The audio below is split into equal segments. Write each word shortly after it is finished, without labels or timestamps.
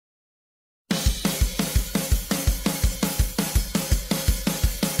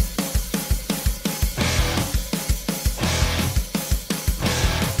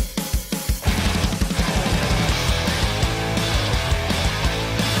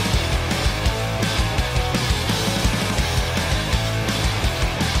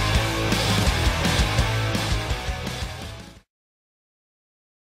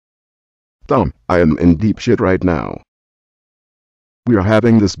I am in deep shit right now. We are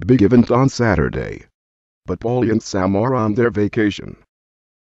having this big event on Saturday, but Paulie and Sam are on their vacation.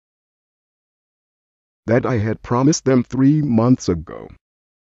 That I had promised them 3 months ago.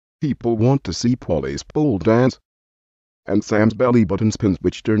 People want to see Paulie's pole dance and Sam's belly button spins,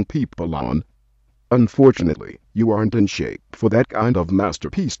 which turn people on. Unfortunately, you aren't in shape for that kind of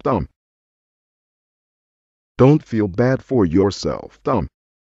masterpiece, Tom. Don't feel bad for yourself, Tom.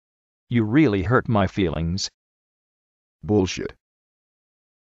 You really hurt my feelings. Bullshit.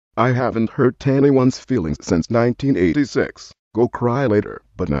 I haven't hurt anyone's feelings since 1986. Go cry later,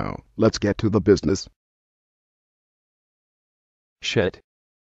 but now, let's get to the business. Shit.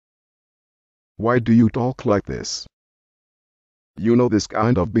 Why do you talk like this? You know this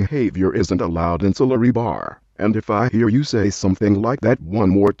kind of behavior isn't allowed in Celery Bar, and if I hear you say something like that one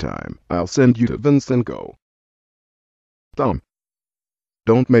more time, I'll send you to Vincent Go. Tom.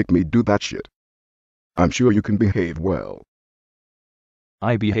 Don't make me do that shit. I'm sure you can behave well.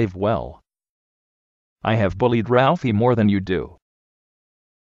 I behave well. I have bullied Ralphie more than you do.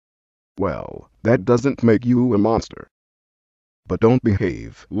 Well, that doesn't make you a monster. But don't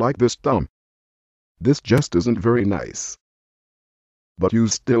behave like this, Tom. This just isn't very nice. But you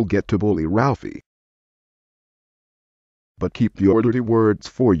still get to bully Ralphie. But keep your dirty words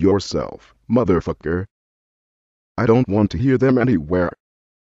for yourself, motherfucker. I don't want to hear them anywhere.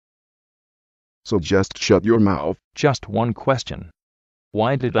 So just shut your mouth. Just one question.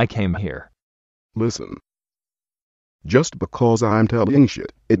 Why did I came here? Listen. Just because I'm telling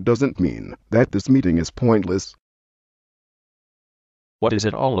shit, it doesn't mean that this meeting is pointless. What is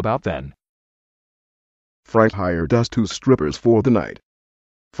it all about then? Frank hired us 2 strippers for the night.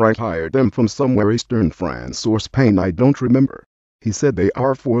 Frank hired them from somewhere Eastern France or Spain, I don't remember. He said they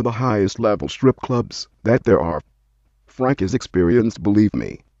are for the highest level strip clubs that there are. Frank is experienced, believe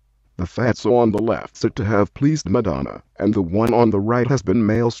me. The fats on the left said to have pleased Madonna, and the one on the right has been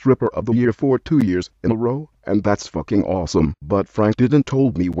male stripper of the year for 2 years in a row, and that's fucking awesome. But Frank didn't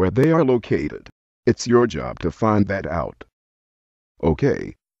told me where they are located. It's your job to find that out.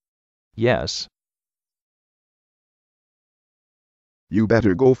 Okay? Yes. You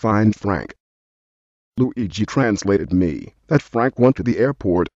better go find Frank. Luigi translated me that Frank went to the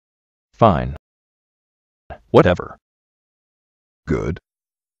airport. Fine. Whatever. Good.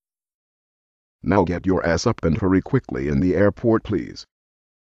 Now get your ass up and hurry quickly in the airport, please.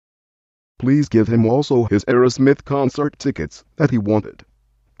 Please give him also his Aerosmith concert tickets that he wanted.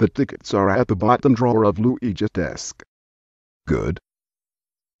 The tickets are at the bottom drawer of Luigi's desk. Good.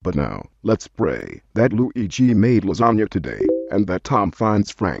 But now, let's pray that Luigi made lasagna today, and that Tom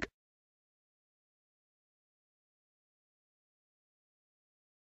finds Frank.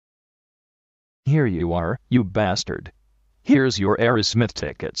 Here you are, you bastard. Here's your Aerosmith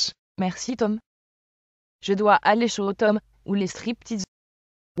tickets. Merci Tom. Je dois aller chez Tom, ou les striptease.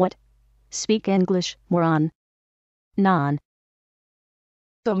 What? Speak English, moron. Non.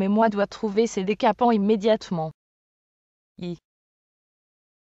 Tom et moi doit trouver ces décapants immédiatement.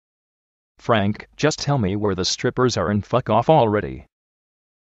 Frank, just tell me where the strippers are and fuck off already.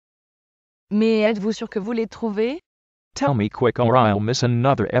 Mais êtes-vous sûr que vous les trouvez? Tell me quick or I'll miss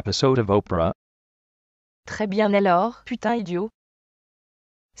another episode of Oprah. Très bien alors, putain idiot.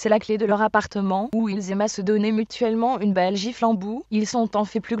 C'est la clé de leur appartement, où ils aiment à se donner mutuellement une belle gifle en bout. Ils sont en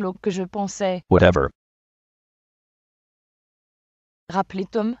fait plus glauques que je pensais. Whatever. Rappelez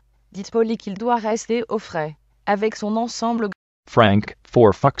Tom, dites Paulie qu'il doit rester au frais, avec son ensemble. Frank,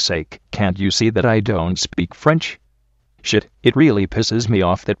 for fuck's sake, can't you see that I don't speak French? Shit, it really pisses me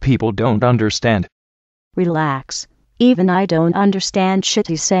off that people don't understand. Relax. Even I don't understand shit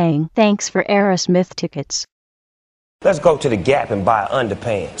he's saying. Thanks for Aerosmith tickets. Let's go to the Gap and buy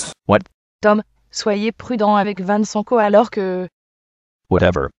underpants. What? Tom, soyez prudent avec Vincent Co alors que...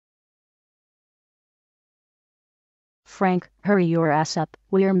 Whatever. Frank, hurry your ass up.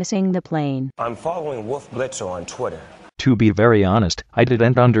 We're missing the plane. I'm following Wolf Blitzer on Twitter. To be very honest, I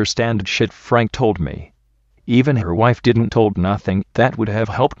didn't understand shit Frank told me. Even her wife didn't told nothing that would have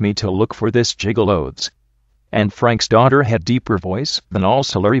helped me to look for this gigolos. And Frank's daughter had deeper voice than all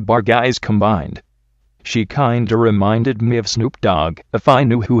Celery Bar guys combined. She kinda reminded me of Snoop Dogg, if I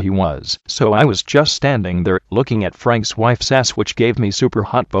knew who he was. So I was just standing there, looking at Frank's wife's ass, which gave me super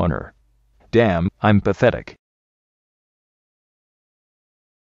hot boner. Damn, I'm pathetic.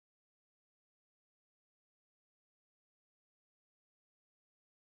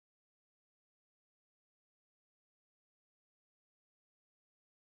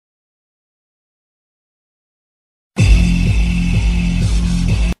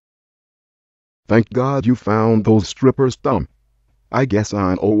 Thank God you found those strippers, Tom. I guess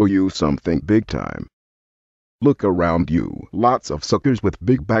I owe you something big time. Look around you, lots of suckers with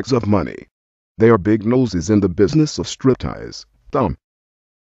big bags of money. They are big noses in the business of striptease. Dumb.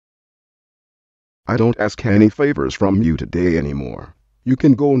 I don't ask any favors from you today anymore. You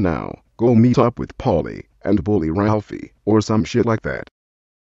can go now. Go meet up with Paulie and bully Ralphie or some shit like that.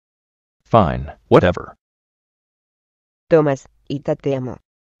 Fine, whatever. Thomas, Ita te amo.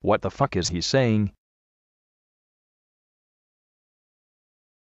 What the fuck is he saying?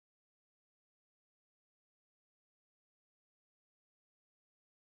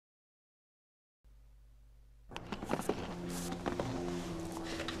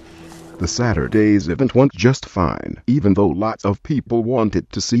 The Saturday's event went just fine, even though lots of people wanted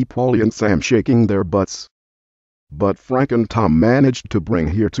to see Paulie and Sam shaking their butts. But Frank and Tom managed to bring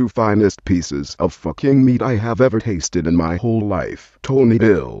here two finest pieces of fucking meat I have ever tasted in my whole life, Tony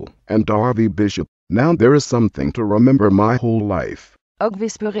Bill and Darby Bishop. Now there is something to remember my whole life. Hoc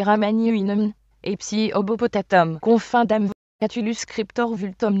vesperera manuinum, epsi obopotatum, confin dam catulus scriptor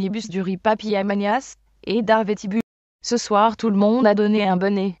vultum libus duri papilla manias, et darvetibus. Ce soir tout le monde a donné un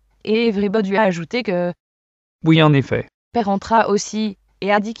bonnet, et Everybody a ajouté que Oui, en effet. Père entra aussi,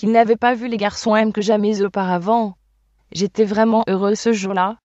 et a dit qu'il n'avait pas vu les garçons M que jamais auparavant. J'étais vraiment heureux ce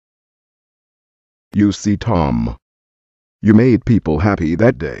jour-là. You see, Tom, you made people happy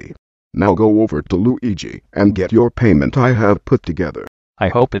that day. Now go over to Luigi and get your payment I have put together. I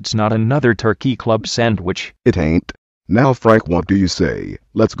hope it's not another turkey club sandwich. It ain't. Now Frank, what do you say?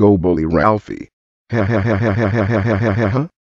 Let's go bully Ralphie. Ha ha ha ha ha ha ha ha ha ha.